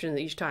 4 options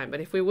each time. But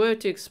if we were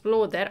to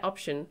explore that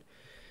option,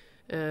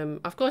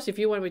 of course, if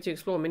you want me to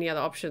explore many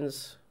other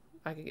options,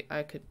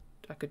 I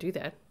could do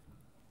that.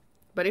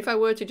 But if I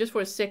were to just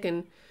for a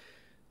second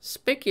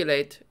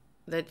speculate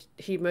that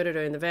he murdered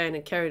her in the van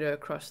and carried her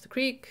across the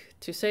creek,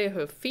 to say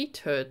her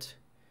feet hurt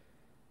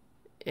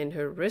and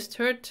her wrist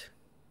hurt,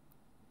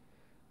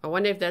 I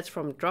wonder if that's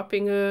from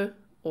dropping her,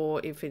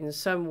 or if in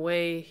some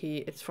way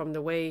it's from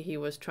the way he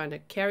was trying to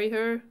carry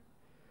her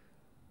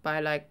by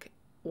like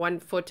one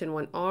foot and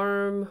one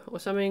arm or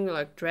something,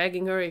 like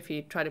dragging her if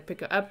he tried to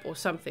pick her up or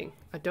something.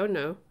 I don't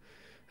know.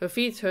 Her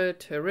feet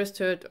hurt, her wrist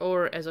hurt,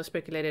 or as I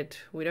speculated,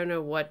 we don't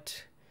know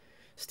what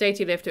state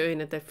he left her in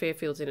at that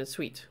Fairfields Inn and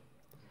Suite.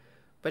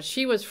 But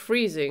she was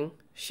freezing,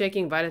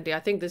 shaking violently. I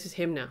think this is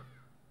him now.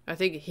 I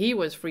think he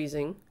was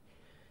freezing.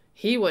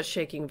 He was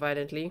shaking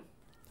violently.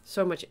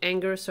 So much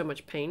anger, so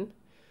much pain.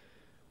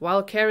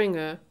 While carrying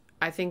her,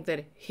 I think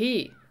that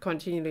he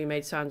continually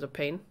made sounds of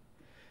pain.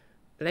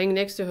 Laying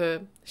next to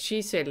her,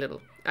 she said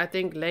little. I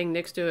think laying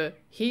next to her,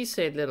 he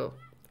said little.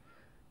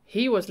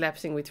 He was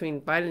lapsing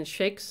between violent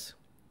shakes.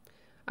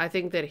 I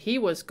think that he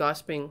was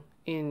gasping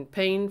in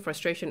pain,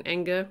 frustration,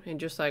 anger, and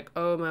just like,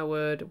 oh my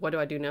word, what do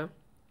I do now?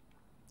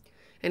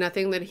 And I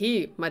think that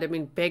he might have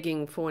been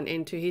begging for an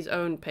end to his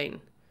own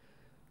pain.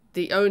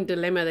 The own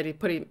dilemma that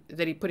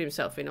he put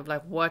himself in, of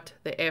like, what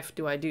the F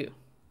do I do?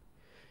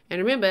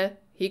 And remember,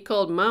 he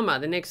called Mama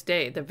the next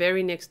day, the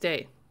very next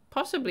day.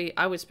 Possibly,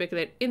 I would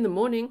speculate, in the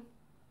morning.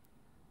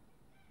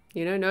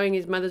 You know, knowing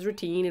his mother's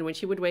routine, and when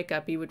she would wake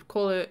up, he would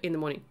call her in the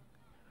morning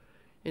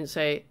and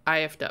say, I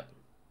effed up.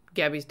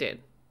 Gabby's dead.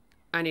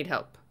 I need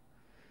help.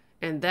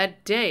 And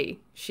that day,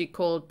 she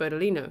called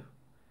Bertolino.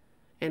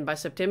 And by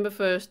September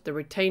 1st, the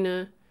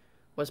retainer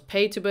was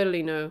paid to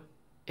Bertolino.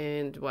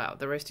 And wow,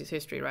 the rest is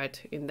history, right?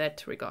 In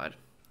that regard.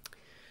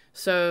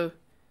 So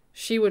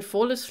she would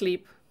fall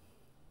asleep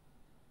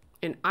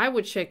and I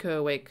would shake her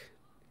awake,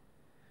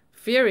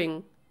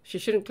 fearing she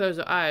shouldn't close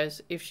her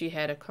eyes if she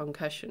had a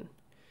concussion.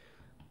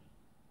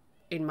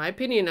 In my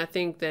opinion, I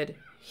think that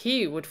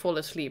he would fall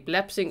asleep,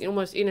 lapsing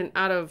almost in and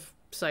out of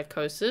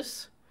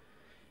psychosis,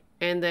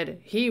 and that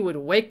he would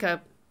wake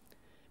up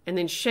and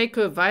then shake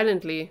her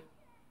violently,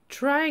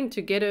 trying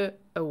to get her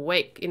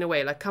awake in a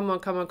way, like, come on,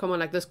 come on, come on,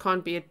 like, this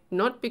can't be it.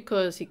 Not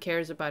because he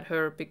cares about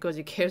her, because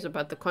he cares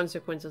about the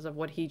consequences of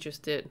what he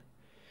just did.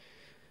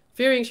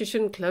 Fearing she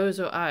shouldn't close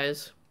her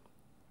eyes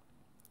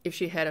if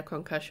she had a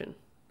concussion.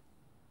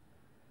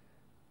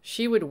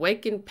 She would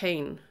wake in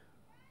pain,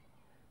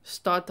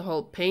 start the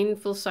whole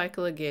painful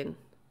cycle again,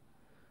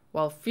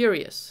 while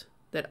furious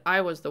that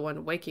I was the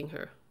one waking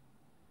her.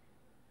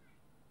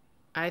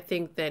 I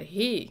think that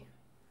he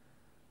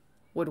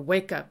would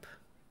wake up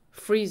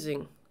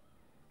freezing,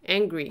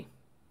 angry,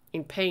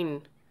 in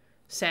pain,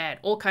 sad,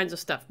 all kinds of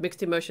stuff,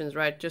 mixed emotions,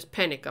 right? Just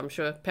panic, I'm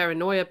sure.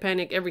 Paranoia,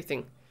 panic,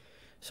 everything.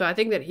 So I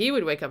think that he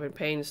would wake up in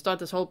pain, start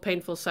this whole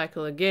painful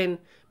cycle again,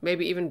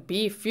 maybe even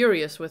be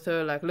furious with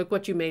her, like, look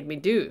what you made me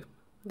do.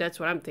 That's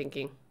what I'm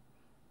thinking.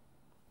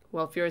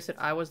 Well, furious that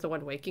I was the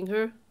one waking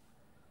her?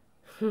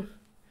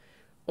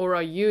 Or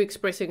are you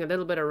expressing a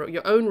little bit of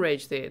your own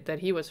rage there, that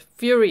he was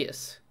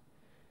furious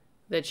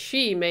that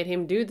she made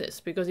him do this,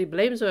 because he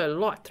blames her a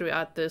lot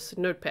throughout this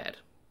notepad.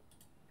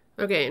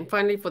 Okay, and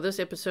finally for this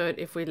episode,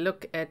 if we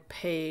look at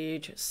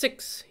page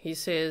 6, he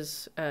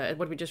says,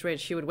 what we just read,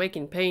 she would wake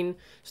in pain,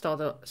 start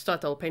the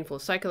whole painful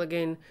cycle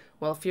again,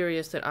 while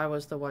furious that I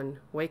was the one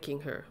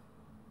waking her.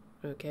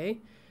 Okay,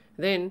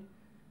 then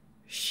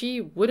she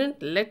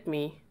wouldn't let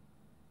me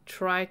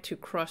try to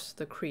cross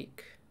the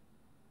creek.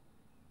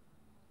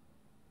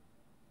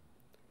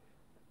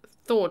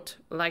 Thought,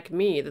 like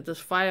me, that this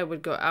fire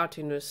would go out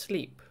in her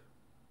sleep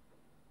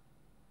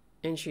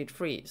and she'd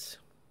freeze.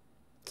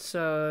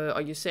 So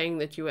are you saying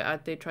that you were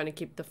out there trying to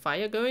keep the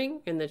fire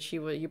going and that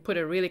you put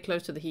her really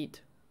close to the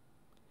heat,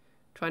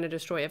 trying to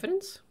destroy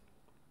evidence?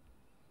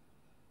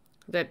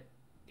 That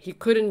he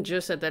couldn't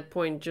just at that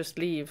point just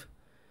leave.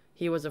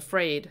 He was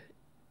afraid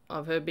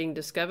of her being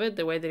discovered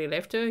the way that he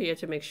left her. He had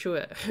to make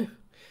sure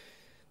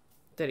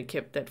that he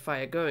kept that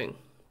fire going.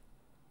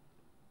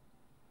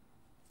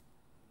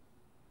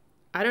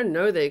 I don't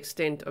know the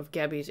extent of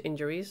Gabby's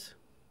injuries.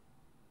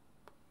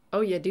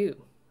 Oh, you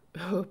do.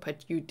 Oh,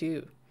 but you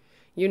do.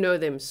 You know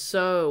them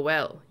so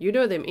well. You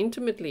know them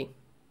intimately.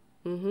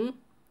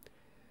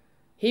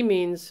 He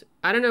means,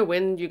 I don't know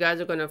when you guys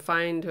are going to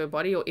find her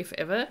body or if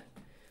ever.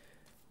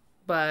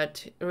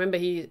 But remember,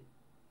 he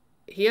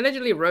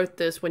allegedly wrote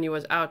this when he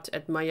was out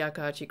at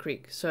Mayakahachi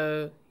Creek.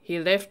 So he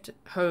left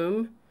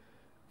home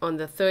on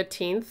the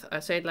 13th. I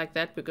say it like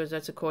that because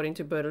that's according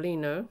to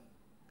Bertolino.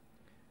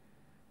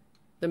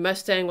 The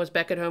Mustang was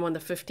back at home on the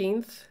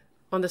 15th.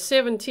 On the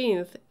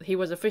 17th, he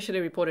was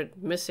officially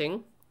reported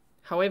missing.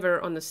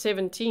 However, on the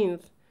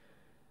 17th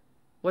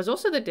was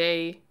also the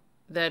day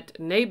that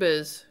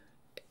neighbors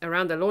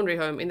around the Laundrie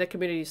home in the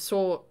community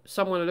saw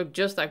someone who looked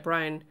just like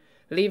Brian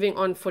leaving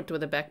on foot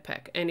with a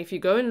backpack. And if you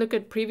go and look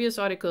at previous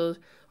articles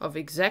of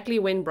exactly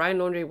when Brian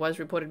Laundrie was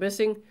reported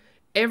missing,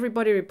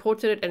 everybody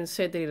reported it and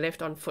said that he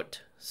left on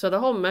foot. So the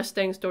whole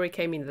Mustang story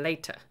came in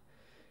later.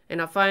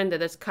 And I find that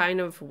that's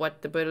kind of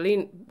what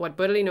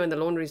Bertolino and the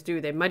Laundries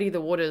do. They muddy the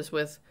waters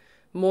with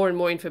more and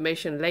more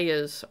information,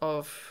 layers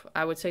of,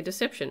 I would say,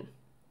 deception.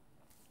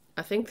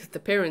 I think that the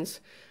parents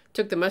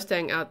took the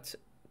Mustang out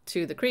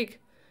to the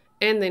creek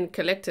and then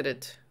collected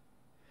it,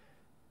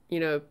 you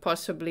know,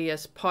 possibly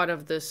as part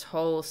of this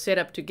whole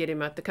setup to get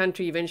him out the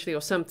country eventually or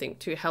something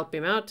to help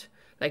him out.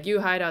 Like, you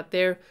hide out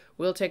there,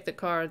 we'll take the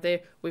car there,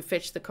 we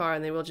fetch the car,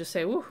 and then we'll just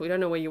say, ooh, we don't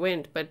know where you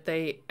went. But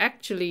they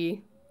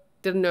actually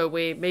didn't know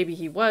where maybe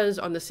he was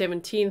on the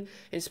 17th.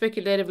 And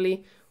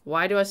speculatively,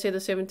 why do I say the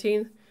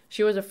 17th?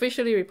 She was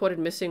officially reported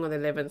missing on the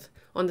 11th.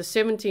 On the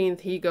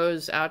 17th, he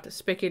goes out,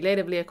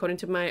 speculatively, according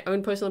to my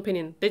own personal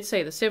opinion. Let's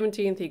say the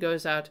 17th, he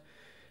goes out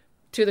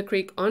to the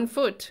creek on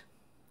foot.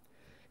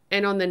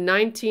 And on the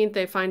 19th,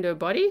 they find her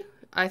body.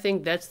 I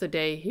think that's the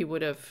day he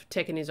would have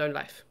taken his own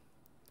life.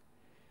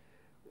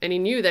 And he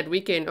knew that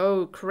weekend,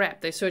 oh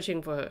crap, they're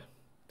searching for her.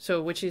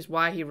 So, which is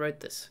why he wrote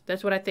this.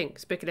 That's what I think,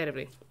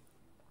 speculatively.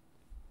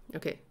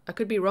 Okay, I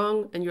could be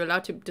wrong, and you're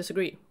allowed to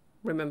disagree.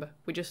 Remember,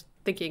 we're just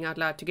thinking out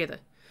loud together.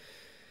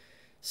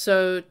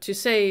 So to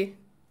say,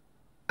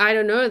 I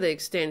don't know the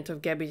extent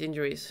of Gabby's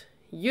injuries.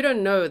 You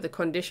don't know the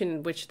condition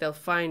in which they'll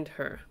find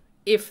her,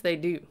 if they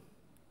do.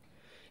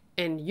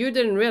 And you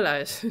didn't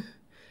realize,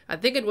 I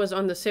think it was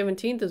on the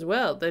 17th as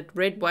well, that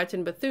Red, White,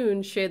 and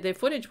Bethune shared their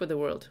footage with the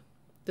world.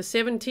 The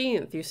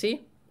 17th, you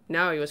see?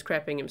 Now he was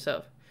crapping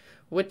himself.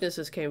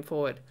 Witnesses came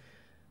forward.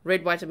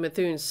 Red, White, and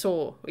Bethune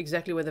saw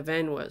exactly where the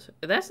van was.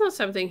 That's not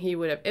something he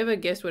would have ever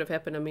guessed would have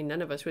happened. I mean,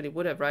 none of us really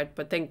would have, right?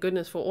 But thank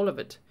goodness for all of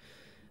it.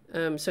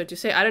 So to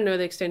say, I don't know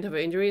the extent of her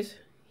injuries,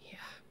 yeah.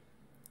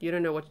 You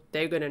don't know what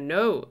they're going to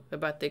know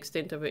about the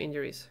extent of her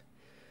injuries.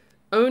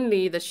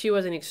 Only that she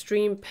was in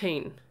extreme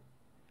pain.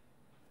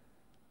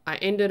 I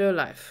ended her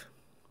life.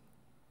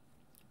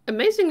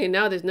 Amazingly,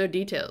 now there's no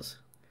details.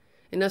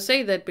 And I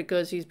say that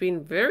because he's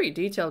been very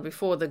detailed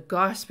before, the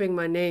gasping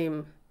my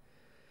name,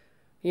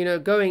 you know,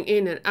 going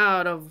in and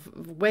out of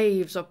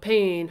waves of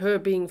pain, her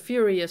being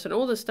furious, and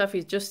all the stuff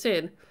he's just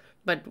said.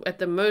 But at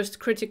the most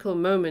critical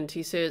moment,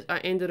 he says, I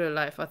ended her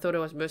life. I thought I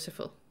was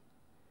merciful.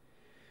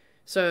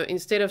 So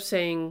instead of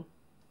saying,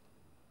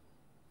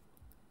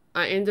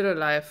 I ended her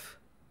life,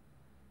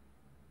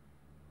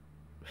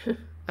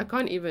 I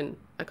can't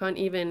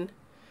even.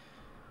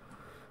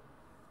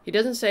 He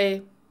doesn't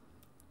say,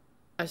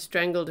 I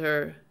strangled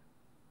her.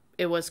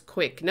 It was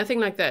quick. Nothing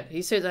like that.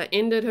 He says, I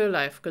ended her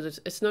life, because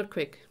it's not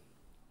quick.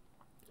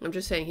 I'm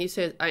just saying, he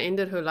says, I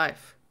ended her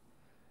life.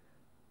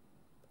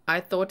 I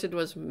thought it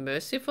was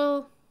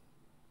merciful.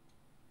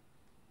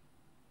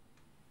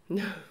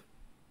 No.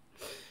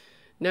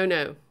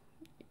 No.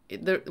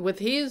 With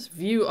his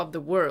view of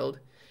the world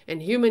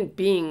and human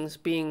beings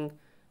being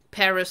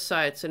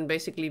parasites and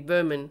basically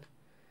vermin,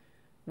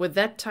 with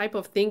that type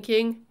of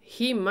thinking,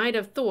 he might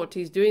have thought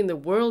he's doing the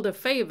world a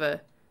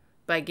favor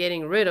by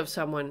getting rid of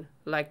someone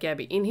like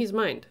Gabby. In his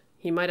mind,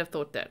 he might have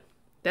thought that.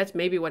 That's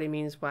maybe what he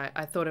means by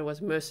I thought it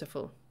was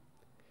merciful.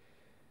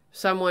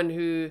 Someone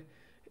who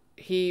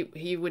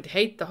he would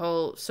hate the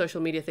whole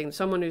social media thing.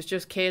 Someone who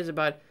just cares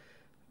about.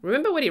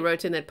 Remember what he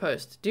wrote in that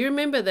post? Do you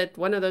remember that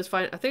one of those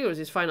I think it was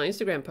his final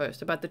Instagram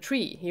post about the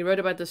tree. He wrote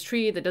about this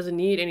tree that doesn't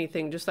need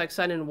anything, just like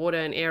sun and water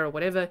and air or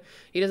whatever.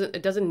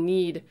 It doesn't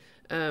need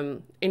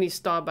any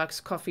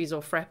Starbucks coffees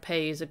or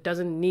frappes. It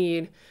doesn't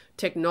need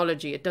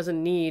technology. It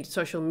doesn't need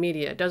social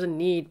media. It doesn't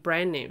need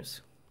brand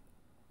names.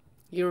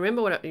 You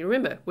remember you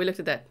remember? We looked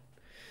at that.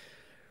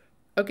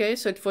 Okay,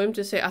 so for him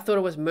to say, I thought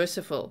it was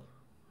merciful.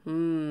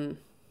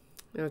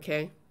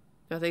 Okay.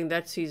 I think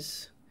that's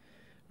his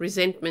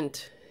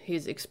resentment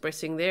he's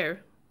expressing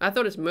there. I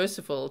thought it's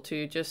merciful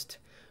to just,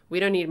 we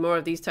don't need more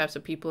of these types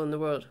of people in the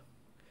world.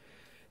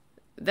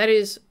 That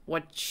is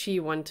what she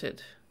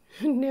wanted.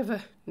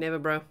 Never,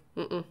 bro.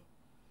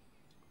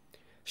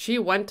 She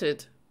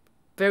wanted,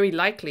 very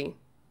likely,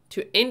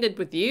 to end it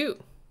with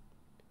you.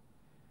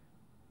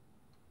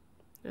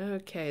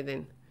 Okay,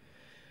 then.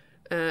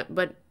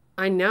 But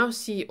I now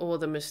see all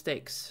the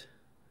mistakes.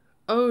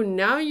 Oh,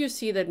 now you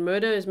see that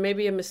murder is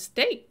maybe a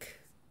mistake.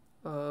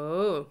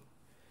 Oh.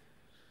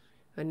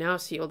 I now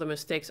see all the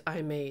mistakes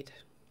I made.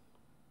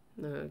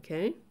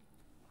 Okay.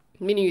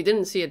 Meaning you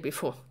didn't see it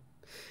before.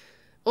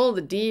 All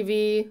the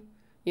DV,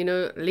 you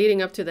know,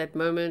 leading up to that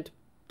moment,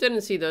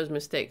 didn't see those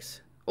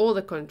mistakes. All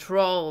the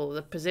control,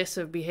 the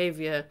possessive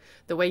behavior,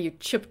 the way you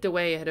chipped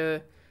away at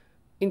her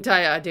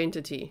entire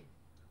identity.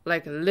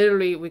 Like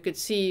literally we could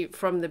see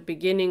from the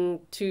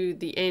beginning to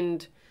the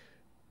end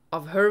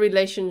of her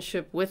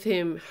relationship with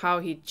him, how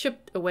he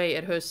chipped away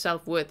at her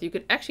self-worth. You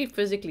could actually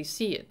physically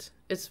see it.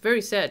 It's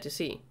very sad to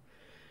see.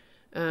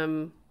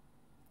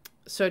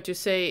 So to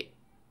say,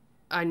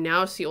 I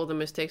now see all the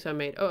mistakes I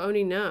made. Oh,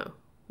 only now.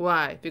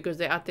 Why? Because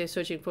they're out there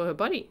searching for her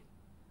body.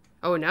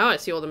 Oh, now I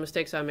see all the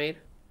mistakes I made.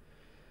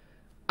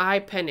 I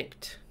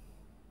panicked.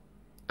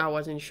 I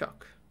was in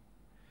shock.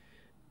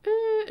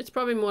 It's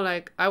probably more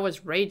like I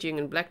was raging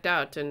and blacked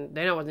out, and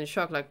then I was in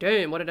shock, like,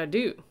 damn, what did I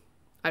do?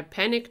 I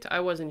panicked, I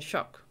was in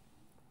shock.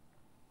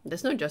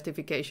 There's no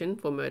justification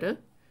for murder.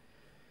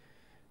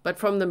 But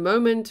from the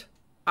moment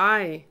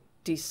I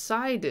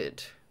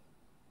decided,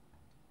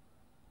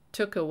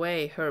 took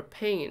away her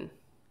pain,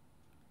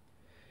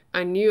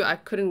 I knew I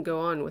couldn't go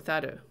on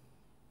without her.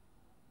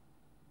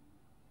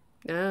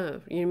 Oh,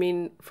 you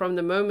mean from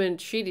the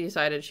moment she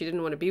decided she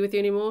didn't want to be with you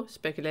anymore,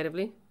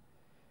 speculatively?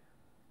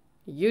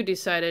 You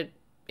decided,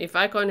 if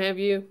I can't have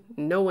you,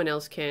 no one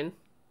else can.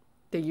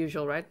 The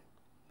usual, right?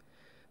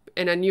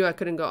 And I knew I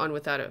couldn't go on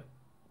without her.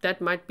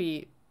 That might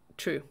be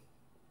true.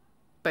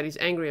 But he's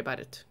angry about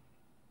it.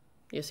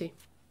 You see?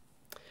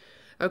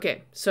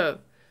 Okay, so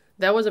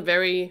that was a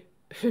very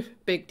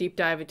big deep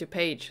dive into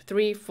page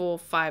 3, 4,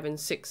 5, and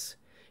 6.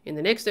 In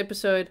the next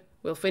episode,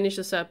 we'll finish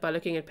this up by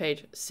looking at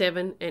page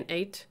 7 and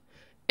 8.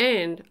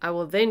 And I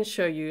will then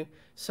show you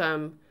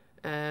some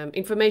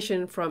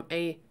information from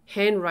a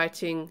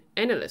handwriting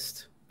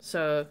analyst.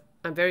 So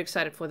I'm very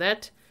excited for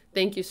that.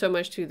 Thank you so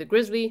much to the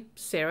Grizzly,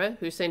 Sarah,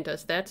 who sent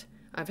us that.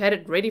 I've had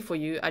it ready for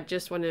you. I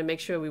just want to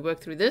make sure we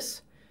work through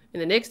this. In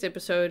the next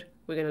episode,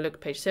 we're going to look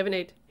at page 7,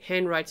 8,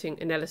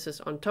 handwriting analysis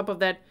on top of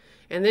that,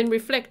 and then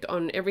reflect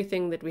on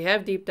everything that we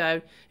have deep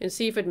dived and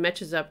see if it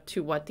matches up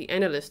to what the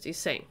analyst is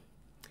saying.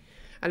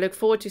 I look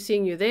forward to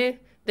seeing you there.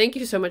 Thank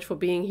you so much for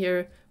being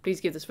here. Please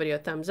give this video a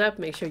thumbs up.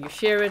 Make sure you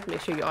share it.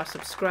 Make sure you are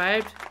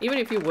subscribed. Even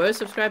if you were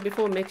subscribed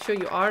before, make sure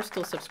you are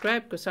still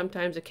subscribed, because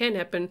sometimes it can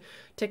happen.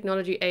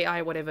 Technology,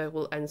 AI, whatever,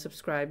 will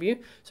unsubscribe you.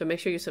 So make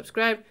sure you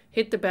subscribe.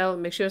 Hit the bell.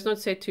 Make sure it's not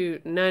set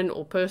to none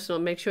or personal.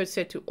 Make sure it's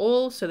set to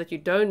all so that you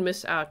don't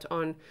miss out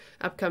on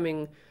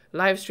upcoming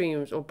live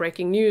streams or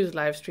breaking news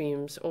live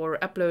streams or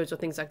uploads or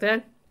things like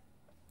that.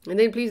 And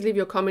then please leave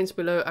your comments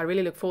below. I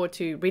really look forward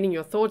to reading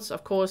your thoughts.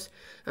 Of course,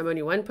 I'm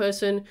only one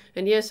person,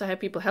 and yes, I have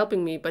people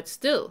helping me, but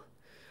still,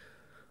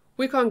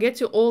 we can't get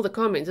to all the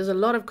comments. There's a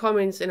lot of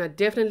comments, and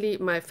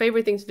my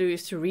favorite thing to do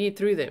is to read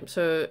through them.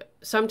 So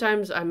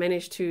sometimes I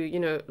manage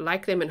to,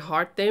 like them and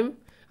heart them.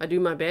 I do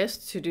my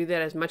best to do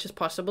that as much as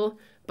possible.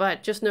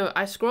 But just know,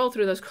 I scroll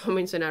through those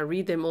comments and I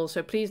read them all.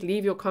 So please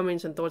leave your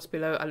comments and thoughts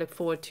below. I look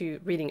forward to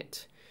reading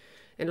it.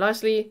 And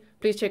lastly,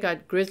 please check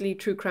out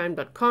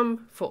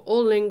grizzlytruecrime.com for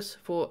all links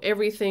for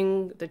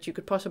everything that you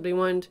could possibly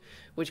want,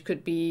 which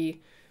could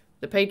be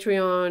the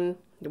Patreon,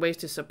 the ways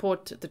to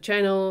support the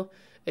channel.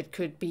 It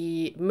could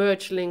be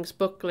merch links,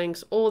 book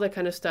links, all that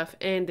kind of stuff.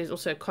 And there's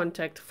also a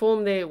contact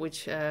form there,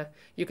 which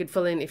you could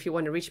fill in if you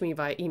want to reach me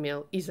via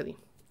email easily.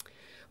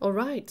 All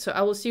right, so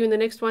I will see you in the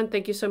next one.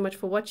 Thank you so much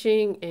for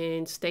watching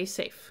and stay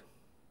safe.